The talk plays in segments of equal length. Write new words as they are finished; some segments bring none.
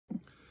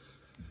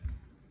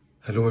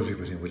Hello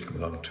everybody and welcome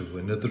along to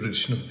another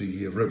edition of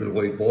the Rebel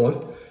Wide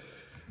Ball.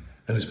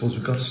 And I suppose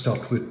we've got to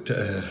start with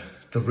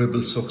the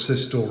Rebel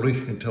success story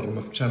in terms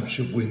of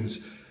championship wins.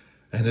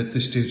 And at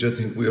this stage I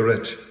think we're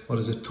at,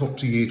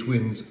 38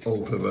 wins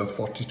out of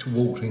 42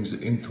 outings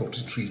in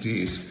 33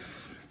 days.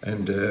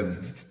 And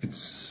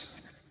it's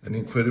an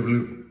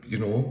incredible,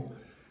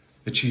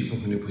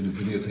 achievement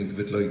when you think of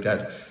it like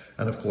that.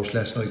 And of course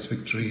last night's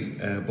victory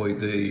by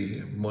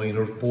the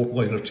both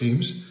minor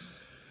teams,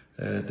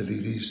 the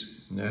ladies,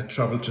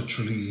 travelled to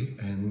Tralee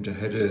and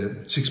had a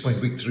 6-point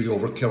victory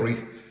over Kerry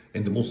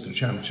in the Munster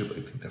Championship.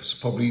 I think that's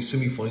probably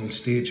semi-final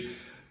stage,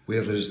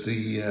 whereas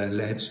the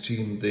lads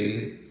team,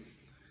 they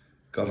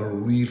got a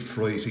real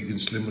fright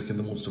against Limerick in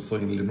the Munster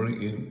final.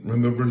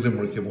 Remember,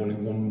 Limerick have only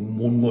won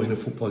one minor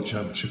football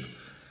championship,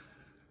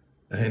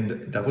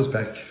 and that was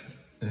back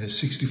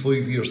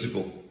 65 years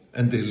ago.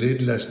 And they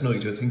led last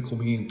night, I think,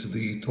 coming into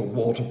the third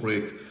water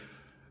break.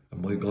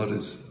 And my God,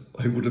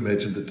 I would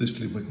imagine that this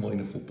Limerick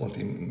minor football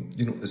team,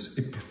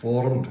 it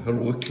performed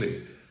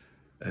heroically.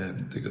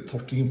 They got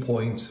 13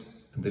 points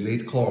and they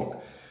laid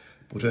Cork.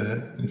 But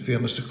in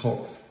fairness to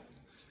Cork,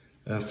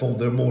 found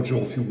their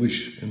mojo, if you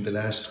wish, in the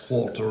last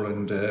quarter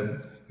and,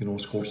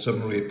 scored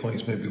 7 or 8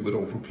 points maybe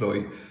without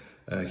reply.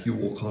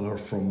 Hugh O'Connor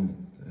from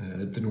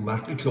the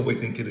Newmarket club, I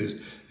think it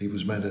is, he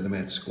was man of the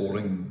match,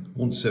 scoring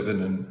 1-7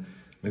 and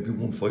maybe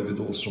 1-5 of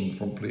those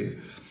from play.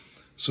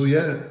 So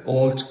yeah,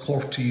 all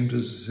Cork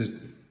teams of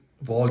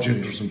all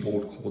genders and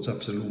both codes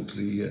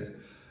absolutely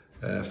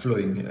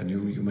flying. And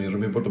you may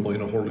remember the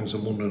minor hurlings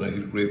on Monday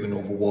night, great win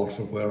over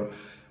Waterford, where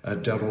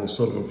Darragh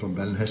O'Sullivan from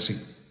Ballinhassig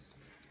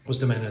was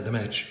the man of the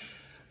match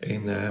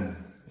in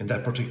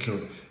that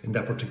particular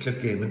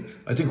game. And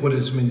I think what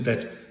it's meant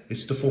that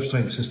it's the first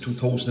time since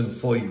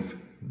 2005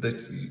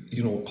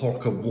 that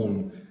Cork have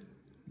won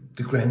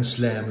the Grand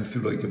Slam, if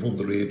you like, of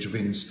underage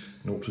events.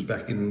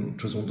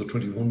 It was under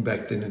 21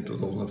 back then in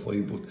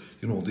 2005, but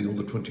the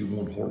under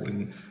 21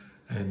 hurling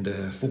and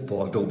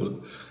football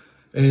double.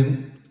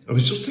 And I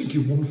was just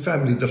thinking, one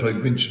family that I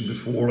mentioned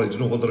before, I don't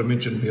know whether I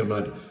mentioned them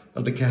or not,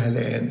 are the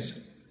Cahillans.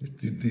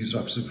 These are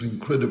absolutely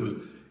incredible,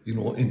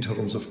 in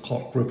terms of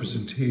Cork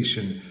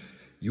representation.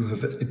 You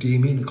have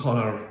Damien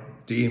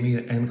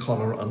and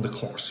Connor on the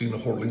Cork senior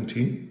hurling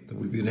team. There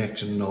will be an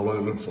action in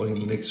All-Ireland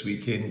final next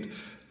weekend.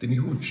 Then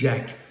you have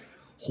Jack,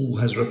 who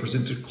has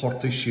represented Cork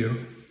this year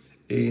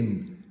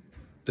in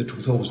the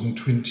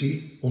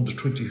 2020 under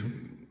 20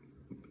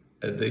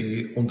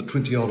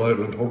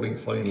 All-Ireland hurling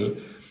final,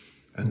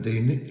 and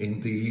then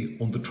in the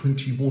under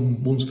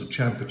 21 Munster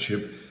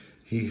Championship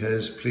he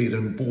has played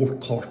in both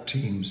Cork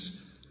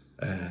teams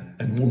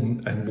and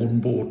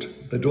won both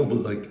the double.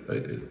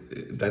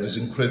 That is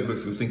incredible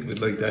if you think of it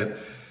like that.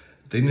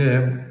 Then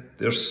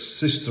their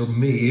sister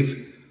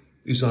Maeve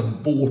is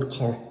on both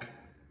Cork,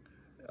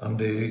 on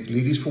the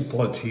ladies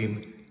football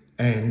team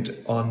and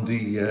on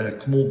the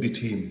camogie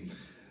team,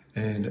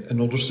 and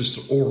another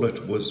sister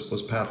Orlet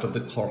was part of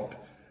the Cork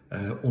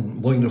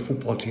minor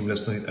football team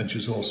last night, and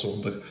she's also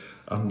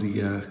on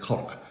the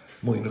Cork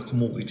minor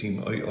camogie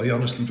team. I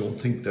honestly don't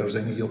think there's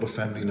any other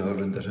family in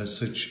Ireland that has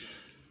such,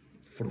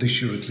 for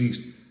this year at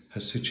least,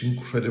 has such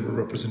incredible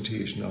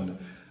representation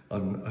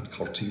on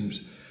Cork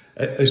teams.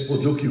 I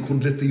suppose, look, you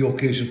couldn't let the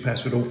occasion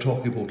pass without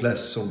talking about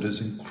last Sunday's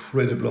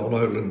incredible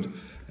All-Ireland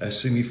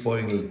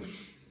semi-final.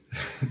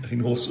 I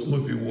know some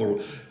of you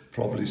were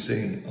probably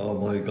saying, oh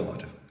my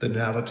God, the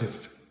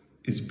narrative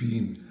is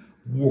being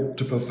worked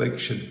to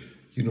perfection.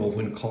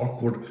 When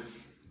Cork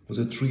was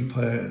at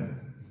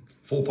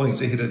 4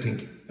 points ahead, I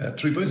think,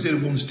 3 points ahead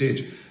at one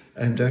stage,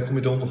 and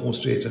coming down the home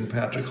straight, and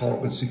Patrick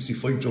Horgan,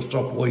 65, just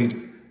dropped wide,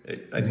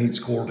 and he'd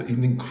scored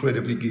an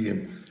incredible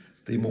game.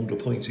 The amount of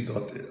points he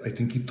got, I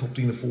think he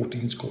 13 or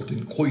 14 scored,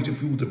 in quite a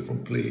few of them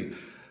from play.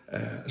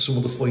 Some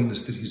of the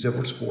finest that he's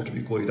ever scored, to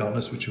be quite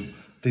honest with you.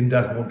 Then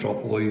that one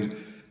dropped wide.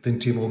 Then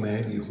Tim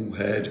O'Mahony, who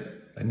had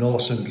an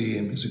awesome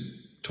game, as it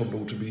turned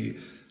out to be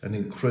an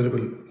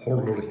incredible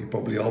hurler. He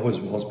probably always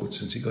was, but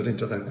since he got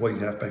into that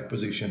wide half-back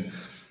position,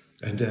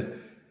 and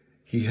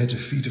he had a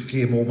feat of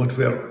clay moment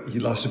where he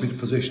lost a bit of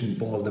possession,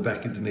 ball in the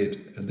back of the net,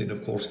 and then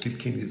of course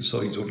Kilkenny, the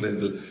sides were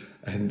level.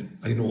 And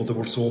I know there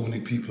were so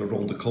many people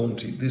around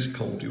this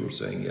county were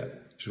saying, yeah,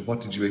 so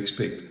what did you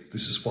expect?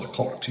 This is what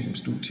Cork teams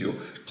do to you,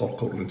 Cork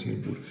hurling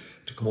team, but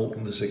to come out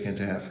in the second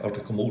half, or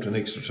to come out in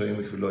extra time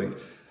if you like,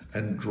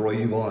 and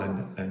drive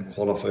on and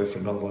qualify for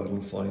an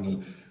All-Ireland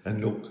final.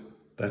 And look,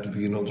 that'll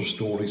be another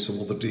story some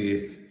other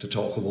day to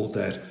talk about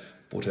that.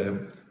 But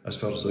as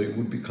far as I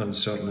would be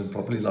concerned, and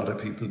probably a lot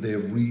of people, they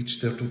have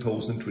reached their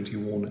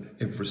 2021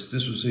 Everest.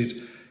 This was it.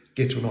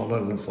 Get to an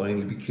All-Ireland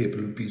final, be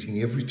capable of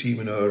beating every team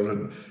in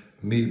Ireland.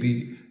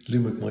 Maybe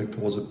Limerick might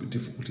pose a bit of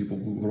difficulty, but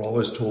we were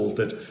always told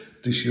that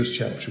this year's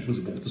championship was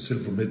about the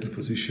silver medal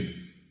position.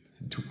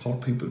 And to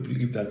Cork people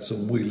believe that,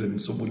 some will,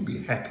 and some will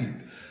be happy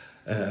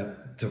to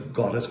have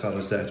got as far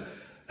as that.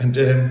 And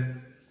do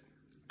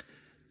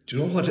you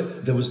know what?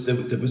 There was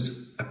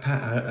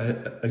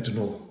I don't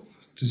know,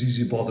 it's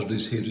easy to bother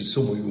this here, as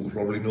some of you will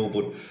probably know,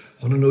 but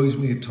what annoys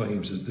me at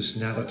times is this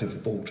narrative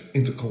about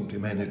intercounty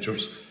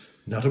managers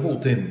not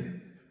about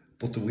them,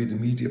 but the way the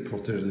media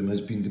portrayed them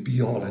as being the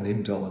be-all and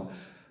end-all.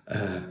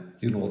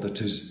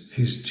 That is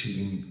his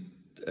team.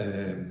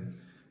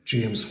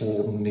 James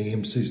Horton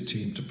names his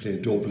team to play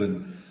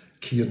Dublin.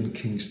 Kieran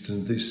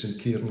Kingston this and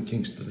Kieran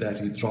Kingston that.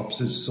 He drops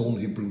his son,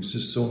 he brings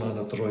his son on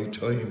at the right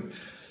time.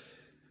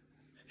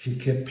 He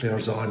kept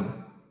players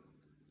on.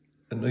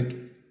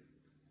 And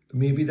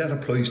maybe that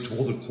applies to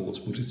other codes,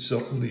 but it's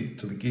certainly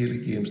to the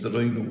Gaelic games that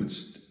I know it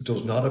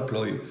does not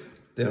apply.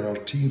 There are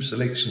team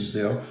selections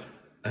there,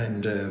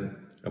 and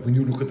when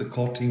you look at the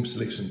Cork team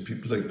selection,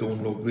 people like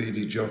Donal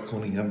O'Grady, Ger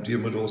Cunningham,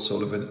 Diarmuid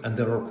O'Sullivan, and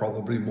there are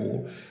probably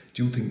more.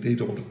 Do you think they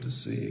don't have the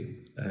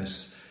same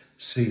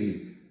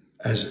say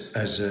as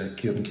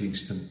Kieran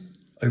Kingston?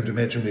 I would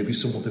imagine maybe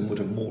some of them would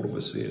have more of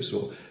a say.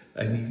 So,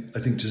 I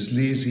think just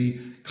lazy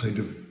kind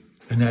of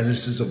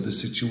analysis of the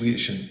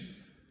situation.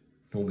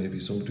 No, maybe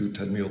some do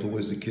tell me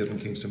otherwise, that Kieran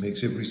Kingston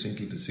makes every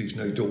single decision.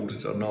 I doubt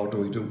it, or nor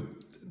do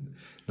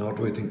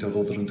I think that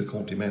other than the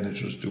county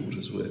managers do it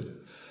as well.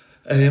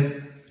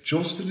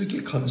 Just a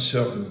little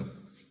concern.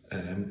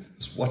 I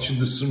was watching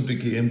the Sunday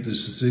game.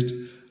 This is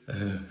it.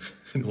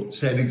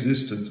 Sad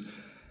existence,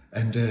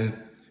 and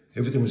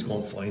everything was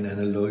going fine,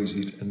 analysed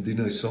it, and then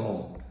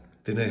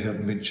I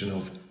heard mention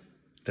of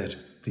that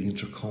the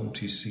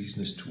inter-county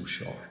season is too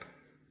short.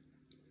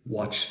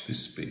 Watch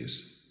this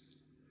space,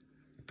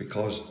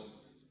 because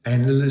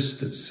analysts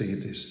that say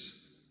this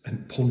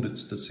and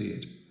pundits that say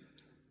it,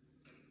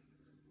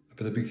 I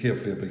better be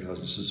careful here because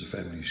this is a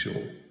family show.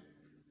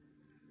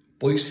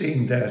 By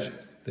saying that,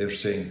 they're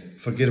saying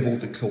forget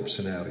about the club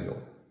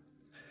scenario.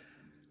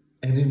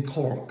 And in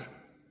Cork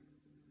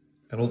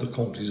and other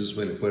counties as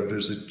well, where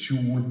there's a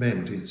dual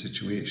mandate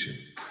situation,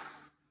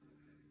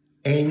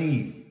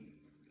 any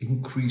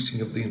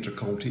increasing of the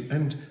inter-county,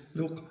 and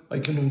look, I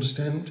can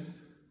understand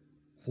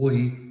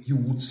why you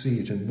would say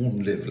it in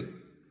one level,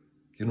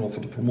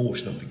 for the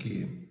promotion of the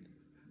game.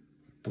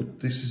 But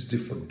this is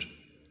different.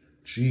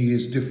 G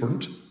is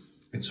different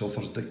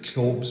insofar as the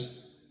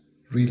clubs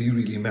really,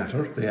 really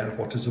matter. They are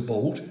what it's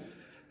about.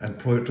 And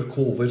prior to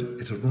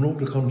COVID, it had run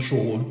out of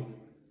control.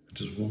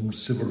 It is one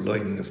silver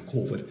lining of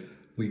COVID.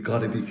 We got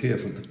to be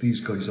careful that these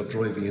guys are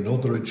driving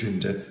another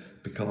agenda,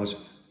 because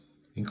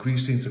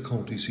increased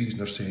inter-county season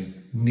are saying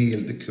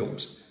nail the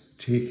clubs,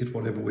 take it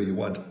whatever way you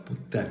want,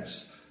 but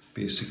that's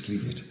basically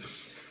it.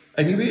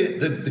 Anyway,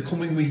 the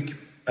coming week,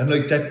 and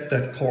like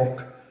that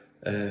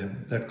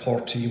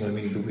Cork team,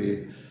 the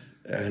way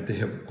they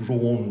have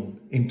grown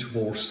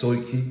into our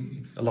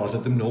psyche, a lot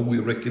of them now we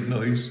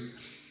recognise.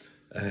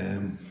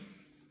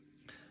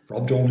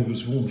 Rob Downey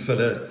was one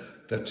fella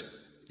that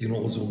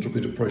was under a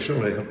bit of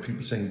pressure. I heard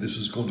people saying this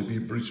was going to be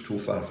a bridge too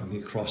far from me,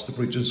 crossed the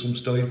bridge in some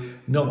style,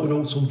 not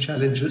without some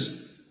challenges.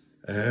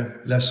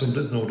 Last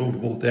Sunday, no doubt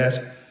about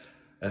that.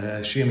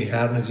 Shamie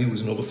Harnedy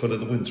was another fella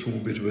that went through a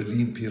bit of a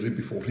lean period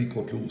before he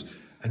cut loose,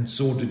 and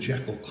so did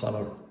Jack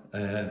O'Connor.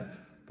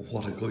 But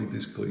what a guy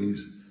this guy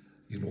is,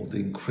 the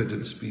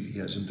incredible speed he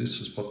has, and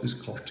this is what this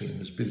Cork team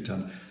is built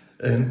on.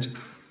 And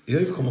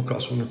I've come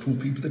across one or two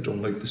people that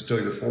don't like the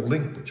style of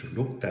hurling, but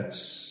look,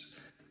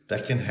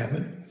 that can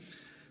happen.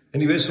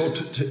 Anyway, so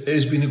it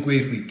has been a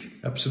great week,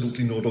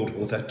 absolutely no doubt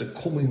about that. The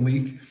coming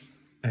week,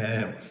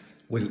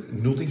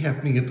 nothing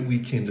happening at the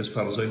weekend as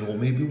far as I know.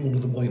 Maybe one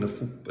of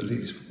the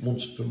ladies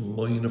Munster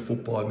minor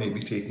football may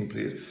be taking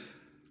place.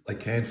 I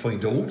can't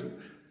find out.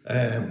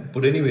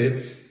 But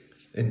anyway,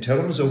 in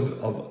terms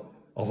of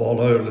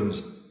All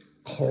Ireland's,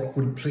 Cork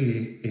will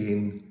play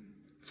in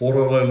 4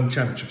 All Ireland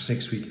Championships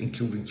next week,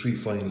 including 3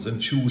 finals.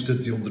 And Tuesday,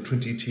 the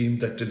under-20 team,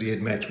 that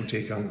delayed match will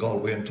take on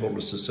Galway and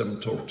Thurles at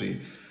 7:30.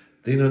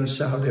 Then on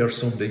Saturday or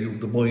Sunday, you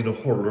have the minor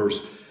hurlers.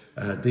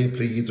 They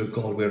play either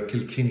Galway or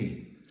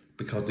Kilkenny,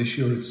 because this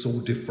year it's so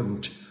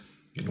different.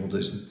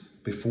 There's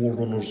before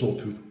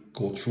runners-up who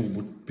go through,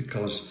 but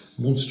because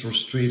Munster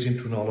straight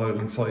into an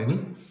All-Ireland final.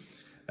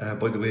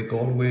 By the way,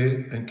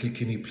 Galway and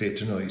Kilkenny play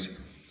tonight.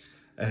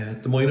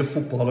 The minor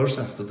footballers,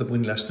 after the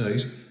win last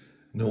night,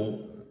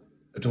 no,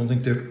 I don't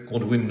think they're going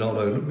to win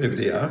All-Ireland, maybe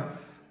they are,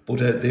 but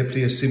they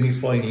play a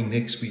semi-final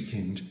next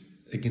weekend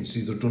against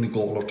either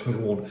Donegal or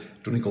Tyrone.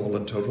 Donegal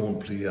and Tyrone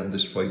play on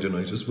this Friday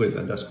night as well,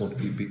 and that's going to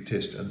be a big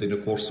test. And then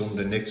of course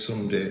next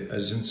Sunday,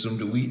 as in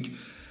Sunday week,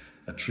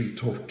 at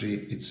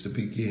 3:30, it's the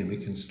big game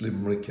against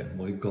Limerick, and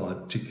my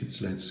God,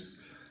 tickets, lads.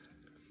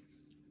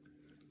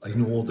 I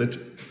know that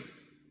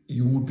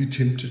you would be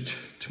tempted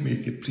to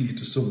make a plea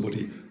to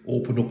somebody,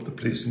 open up the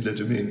place and let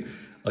them in.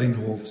 I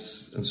know of,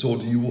 and so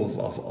do you,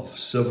 of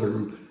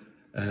several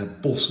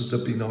buses that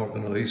have been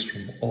organised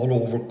from all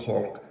over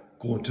Cork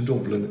going to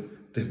Dublin.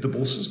 They have the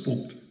buses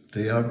booked.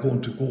 They are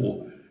going to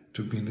go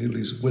to be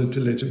nearly as well to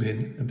let them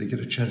in, and they get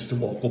a chance to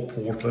walk up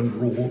Portland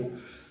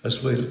Road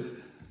as well,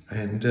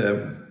 and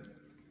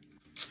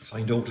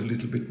find out a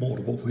little bit more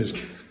about where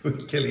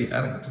Kelly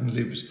Harrington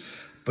lives.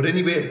 But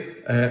anyway,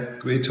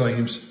 great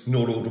times,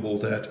 no doubt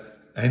about that.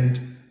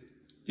 And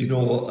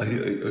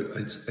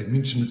I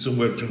mentioned it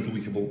somewhere during the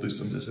week about this,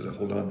 and they said,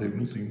 hold on, they've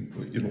nothing,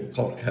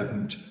 Cork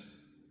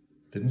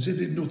didn't say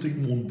they've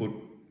nothing won, but,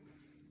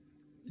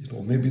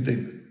 maybe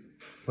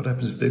what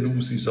happens if they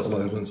lose these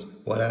All-Irelands?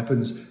 What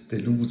happens? They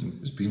lose them.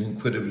 It's been an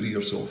incredible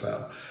year so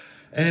far.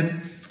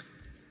 An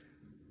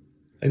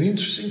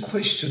interesting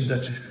question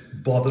that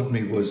bothered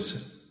me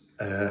was,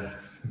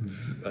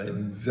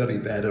 I'm very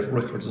bad at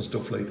records and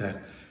stuff like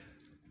that.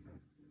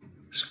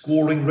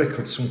 Scoring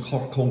records from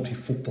Cork County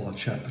Football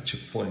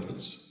Championship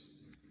finals.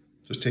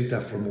 Just take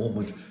that for a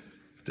moment.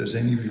 If there's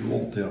any of you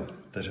out there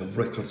that have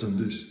records on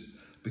this.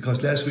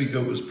 Because last week I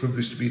was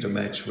privileged to be at a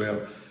match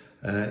where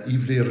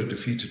Yves Lera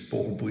defeated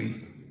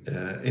Borbuy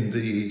in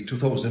the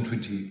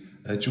 2020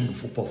 June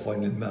football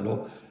final in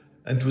Mallow.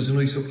 And it was a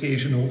nice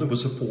occasion. There were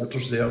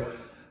supporters there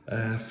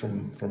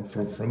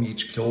from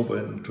each club,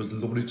 and it was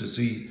lovely to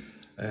see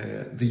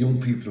the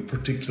young people in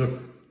particular.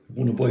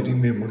 One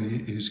abiding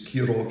memory is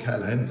Ciara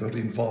O'Callaghan, very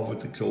involved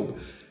with the club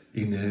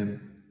in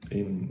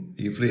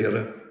Yves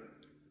Lera.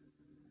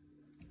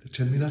 They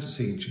tell me not to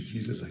say in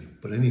Chiquita,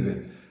 but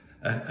anyway,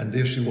 and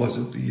there she was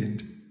at the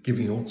end,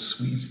 giving out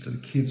sweets to the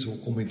kids who were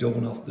coming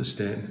down off the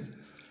stand.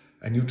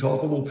 And you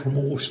talk about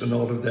promotion and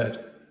all of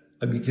that.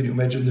 I mean, can you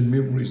imagine the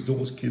memories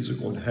those kids are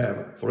going to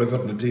have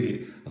forever and a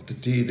day of the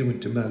day they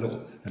went to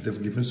Mallow and they were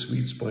given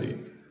sweets by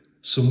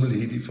some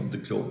lady from the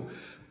club.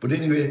 But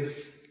anyway,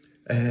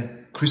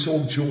 Chris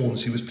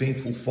Jones, he was playing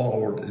full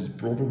forward, his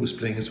brother was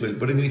playing as well.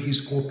 But anyway, he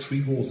scored 3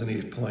 goals and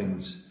 8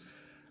 points.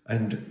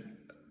 And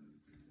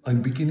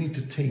I'm beginning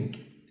to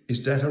think,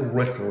 is that a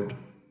record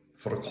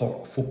for a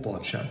Cork football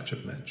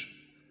championship match?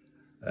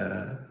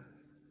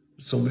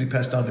 Somebody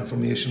passed on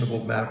information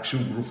about Mark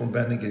Sugar from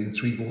Bandon getting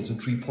 3 goals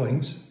and 3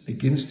 points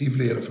against Steve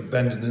Lera for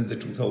Bandon in the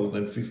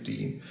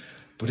 2015.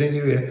 But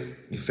anyway,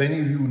 if any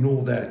of you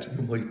know that,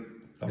 you might,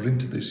 are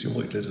into this, you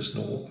might let us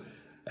know.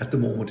 At the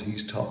moment,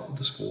 he's top of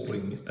the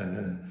scoring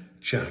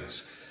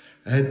charts.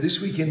 This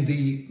weekend,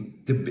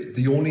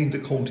 the only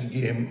inter-county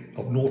game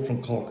of note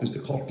from Cork is the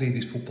Cork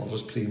ladies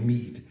footballers play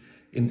Meath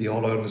in the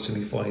All-Ireland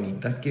semi-final.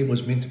 That game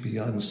was meant to be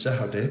on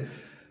Saturday,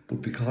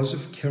 but because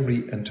of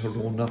Kerry and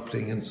Tyrone not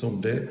playing on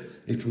Sunday,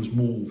 it was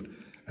moved.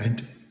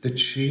 And the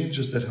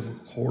changes that have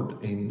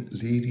occurred in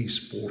ladies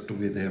sport, the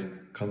way they're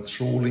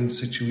controlling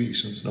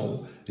situations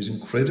now, is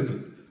incredible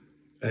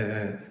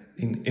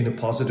in a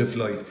positive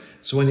light.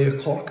 So when you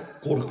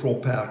Cork go to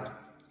Croke Park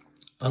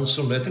on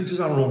Sunday, I think there's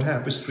around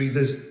 3:30.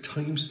 There's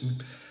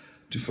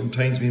different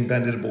times being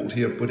bandied about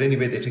here, but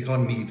anyway, they take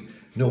on Meath.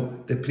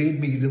 No, they played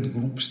Meath in the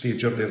group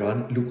stage earlier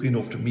on, lucky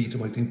enough to meet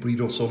them. I think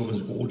Breed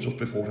O'Sullivan's goal just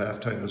before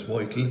half-time was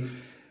vital.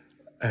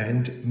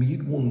 And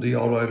Meath won the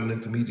All-Ireland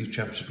Intermediate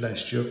Championship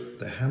last year.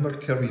 They hammered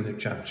Kerry in a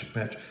championship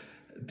match.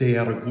 They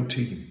are a good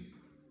team.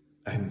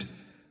 And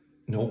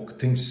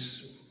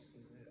things,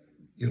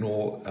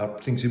 are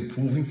things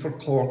improving for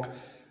Cork?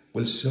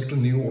 Well,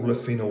 certainly Orla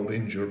Finn out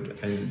injured,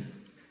 and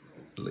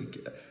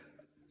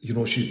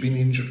she's been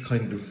injured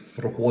kind of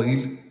for a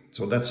while,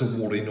 so that's a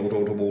worry, no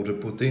doubt about it.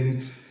 But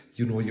then,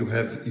 you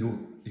have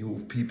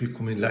people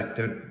coming like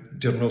that,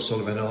 Dermot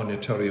O'Sullivan, Anya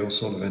Terry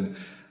O'Sullivan,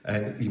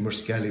 and Emer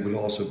Scally will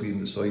also be in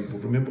the side.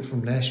 But remember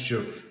from last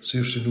year,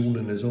 Saoirse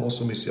Noonan is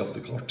also missing off the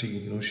Cork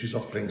team. She's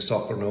off playing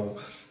soccer now.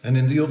 And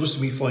in the other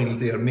semi-final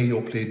there,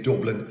 Mayo played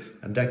Dublin,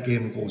 and that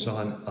game goes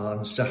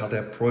on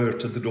Saturday prior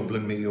to the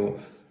Dublin-Mayo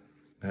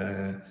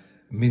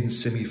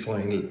men's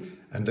semi-final.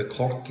 And the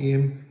Cork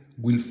game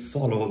will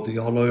follow the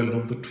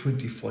All-Ireland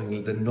Under-20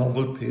 final, the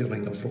novel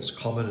pairing of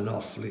Roscommon and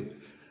Offaly.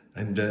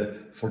 And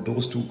for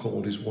those two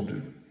counties,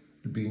 it'll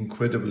be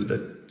incredible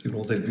that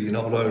they'll be in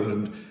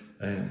All-Ireland,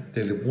 and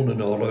they'll have won an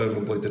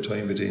All-Ireland by the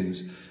time it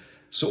ends.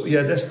 So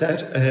yeah, that's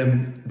that.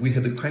 We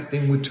had a crack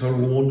thing with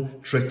Tyrone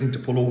threatening to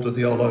pull out of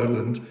the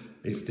All-Ireland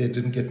if they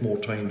didn't get more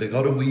time. They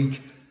got a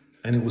week,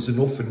 and it was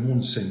enough in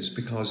one sense,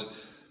 because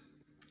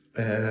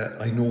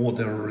I know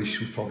there are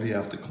issues probably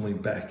after coming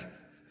back,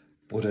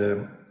 but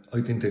I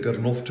think they got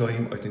enough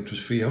time. I think it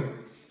was fair,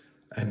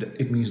 and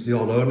it means the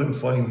All-Ireland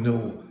final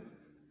now.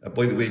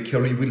 By the way,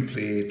 Kerry will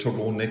play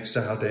Tyrone next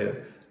Saturday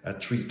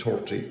at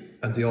 3:30,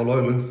 and the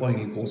All-Ireland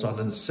final goes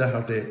on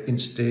Saturday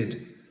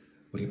instead.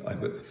 Well,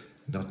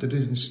 not that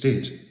it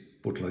instead,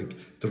 but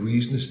the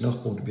reason it's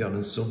not going to be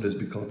on Sunday is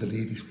because the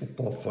ladies'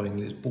 football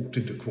final is booked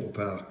into Croke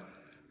Park,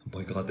 and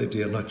by God, they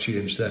dare not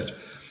change that.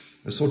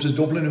 And so it is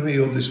Dublin and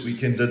Mayo this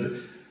weekend, and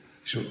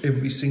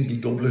every single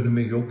Dublin and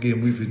Mayo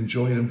game we've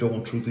enjoyed them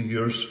down through the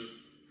years,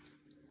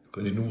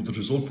 because you knew the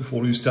result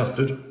before you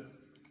started,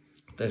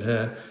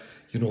 that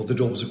the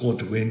Dubs are going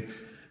to win.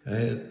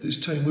 This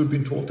time we've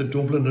been told that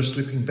Dublin are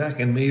slipping back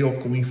and Mayo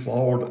coming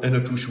forward. I'm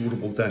not too sure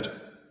about that,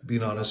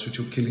 being honest with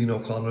you. Killian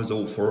O'Connor is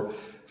out for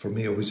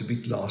Mayo, is a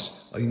big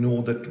loss. I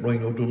know that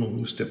Ryan O'Donoghue,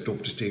 who stepped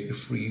up to take the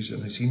frees,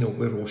 and I see now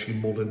where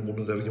Oisin Mullen, one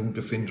of their young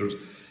defenders,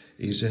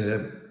 is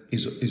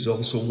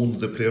also one of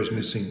the players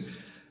missing.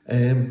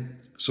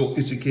 So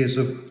it's a case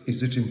of,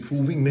 is it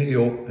improving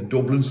Mayo and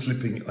Dublin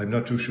slipping? I'm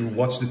not too sure.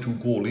 What's the two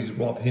goalies?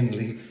 Rob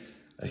Henley,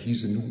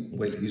 he's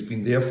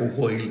been there for a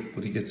while,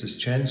 but he gets his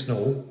chance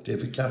now.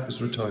 David Clark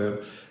is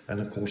retired, and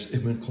of course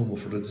Eamon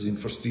Comerford is in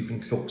for Stephen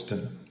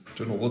Cluxton. I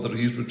don't know whether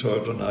he's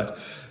retired or not.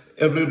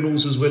 everyone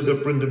knows as well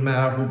that Brendan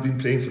Maher, who'd been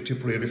playing for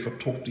Tipperary for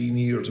 13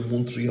 years and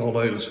won 3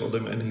 All-Irelands for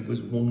them, and he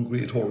was one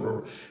great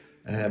hurler,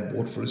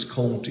 both for his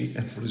county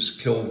and for his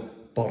club,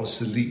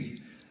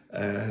 Borrisalee.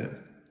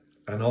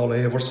 And all I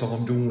ever saw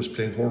him doing was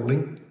playing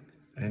hurling.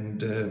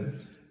 And,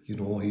 you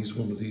know, he's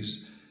one of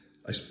these,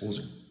 I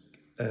suppose,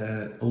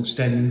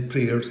 outstanding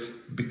players,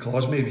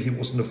 because maybe he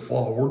wasn't a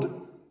forward.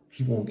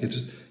 He won't get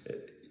it,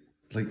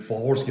 like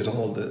forwards get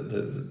all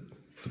the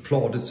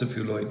plaudits, if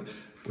you like,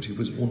 but he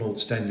was one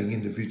outstanding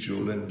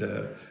individual, and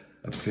a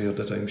player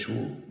that I'm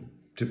sure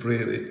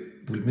Tipperary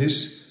will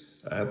miss,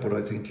 but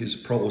I think his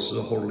prowess as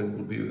a hurling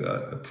will be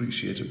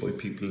appreciated by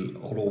people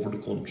all over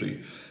the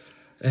country.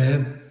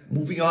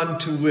 Moving on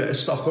to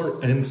soccer,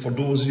 and for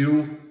those of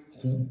you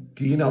who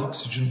gain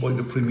oxygen by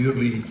the Premier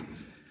League,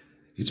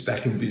 it's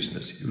back in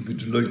business. You'll be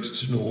delighted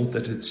to know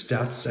that it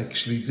starts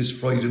actually this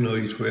Friday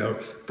night,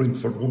 where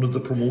Brentford, one of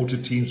the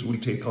promoted teams, will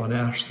take on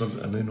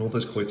Arsenal. And I know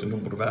there's quite a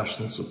number of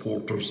Arsenal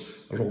supporters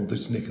around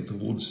this neck of the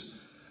woods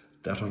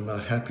that are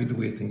not happy the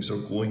way things are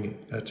going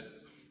at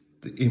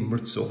the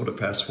Emirates over the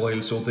past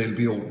while, so they'll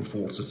be out in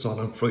force. It's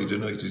on Friday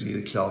night at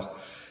 8 o'clock.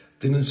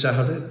 Then on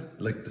Saturday,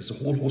 like, there's a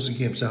whole host of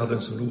games Saturday,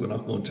 and so we're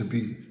not going to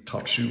be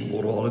touchy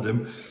about all of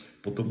them.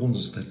 But the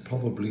ones that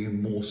probably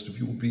most of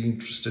you would be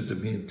interested, the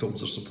main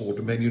clubs are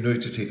supporting Man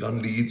United take on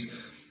Leeds.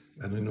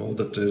 And I know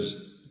that there's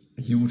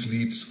huge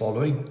Leeds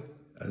following,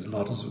 as a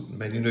lot of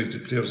Man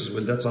United players as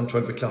well. That's on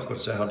 12 o'clock on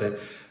Saturday.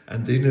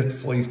 And then at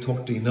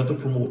 5:30, another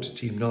promoted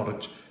team,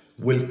 Norwich,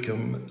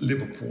 welcome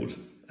Liverpool.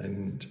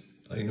 And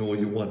I know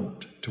you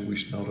want to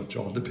wish Norwich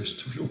all the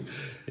best of luck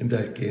in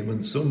that game.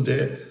 On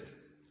Sunday,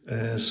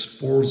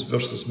 Spurs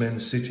versus Man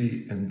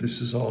City, and this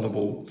is all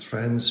about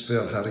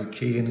transfer. Harry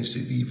Kane is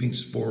leaving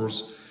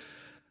Spurs.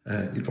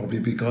 He'll probably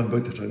be gone by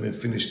the time I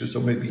finish this,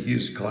 or maybe he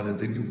is gone. And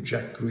then you've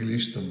Jack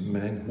Grealish, the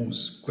man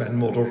whose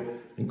grandmother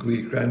and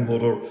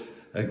great-grandmother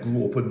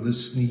grew up in the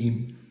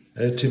Sneem,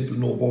 Temple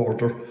No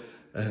Border.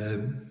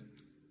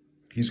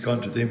 He's gone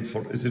to them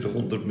for, is it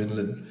 100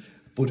 million?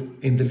 But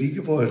in the League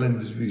of Ireland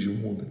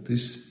Division 1,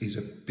 this is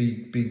a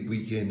big, big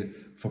weekend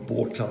for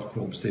both Cork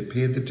clubs. They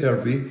played the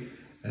derby,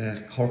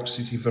 Cork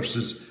City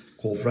versus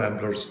Cove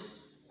Ramblers.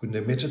 When they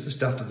met at the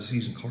start of the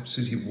season, Cork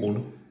City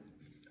won.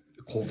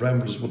 Cove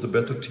Ramblers were the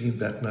better team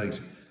that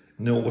night.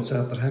 Now what's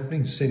after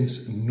happening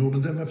since? None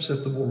of them have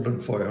set the world on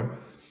fire.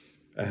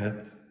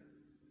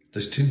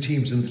 There's 10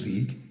 teams in the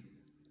league.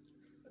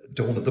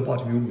 Down at the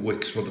bottom you have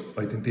Wexford.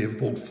 I think they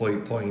have about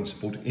 5 points,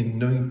 but in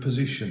 9th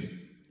position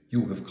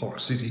you have Cork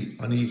City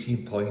on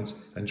 18 points,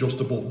 and just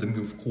above them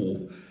you have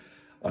Cove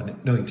on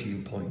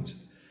 19 points.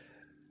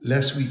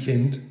 Last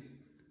weekend,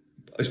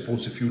 I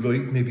suppose if you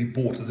like, maybe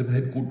both of them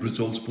had good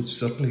results, but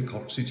certainly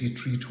Cork City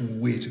 3-2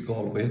 away to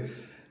Galway,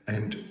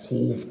 and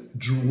Cove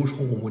drew at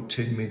home with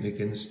 10 men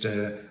against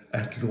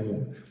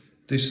Athlone.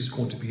 This is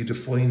going to be a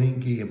defining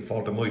game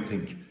for them, I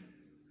think,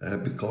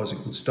 because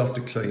it could start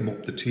to climb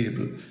up the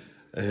table.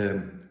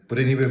 But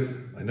anyway,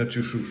 I'm not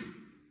too sure.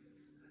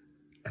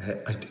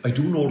 I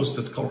do notice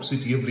that Cork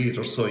City of late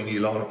are signing a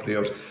lot of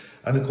players,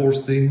 and of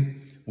course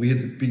then we had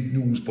the big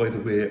news, by the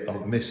way,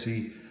 of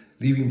Messi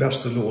leaving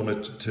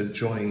Barcelona to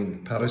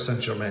join Paris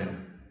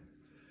Saint-Germain.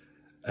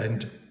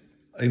 And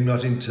I'm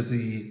not into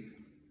the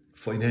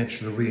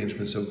financial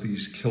arrangements of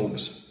these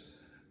clubs,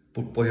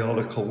 but by all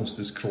accounts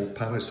this club,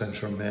 Paris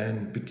Saint-Germain,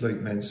 a bit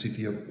like Man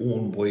City, are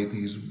owned by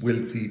these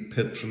wealthy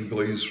petrol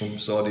guys from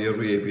Saudi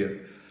Arabia,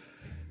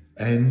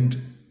 and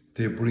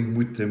they bring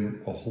with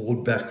them a whole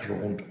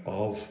background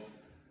of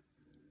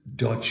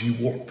dodgy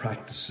work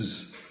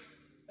practices,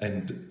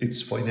 and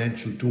it's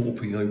financial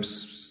doping, I'm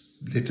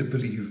led to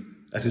believe,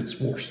 at its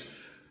worst.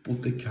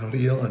 But they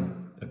carry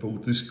on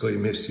about this guy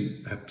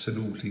Messi,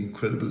 absolutely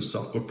incredible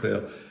soccer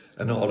player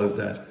and all of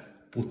that,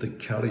 but they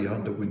carry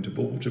on the wind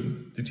about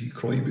him. Did he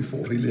cry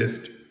before he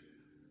left?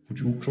 Would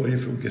you cry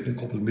if you were getting a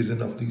couple of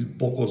million of these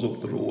buckos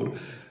up the road?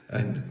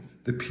 And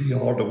the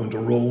PR that went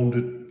around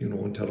it, you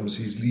know, in terms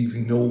he's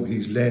leaving, no,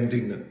 he's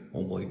landing.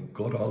 Oh my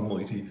God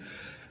almighty.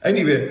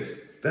 Anyway,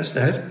 that's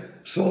that.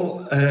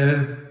 So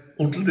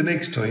until the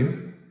next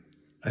time,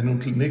 and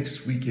until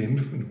next weekend,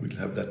 when we'll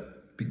have that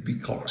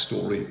big Cork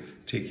story,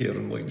 take care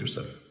and mind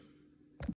yourself.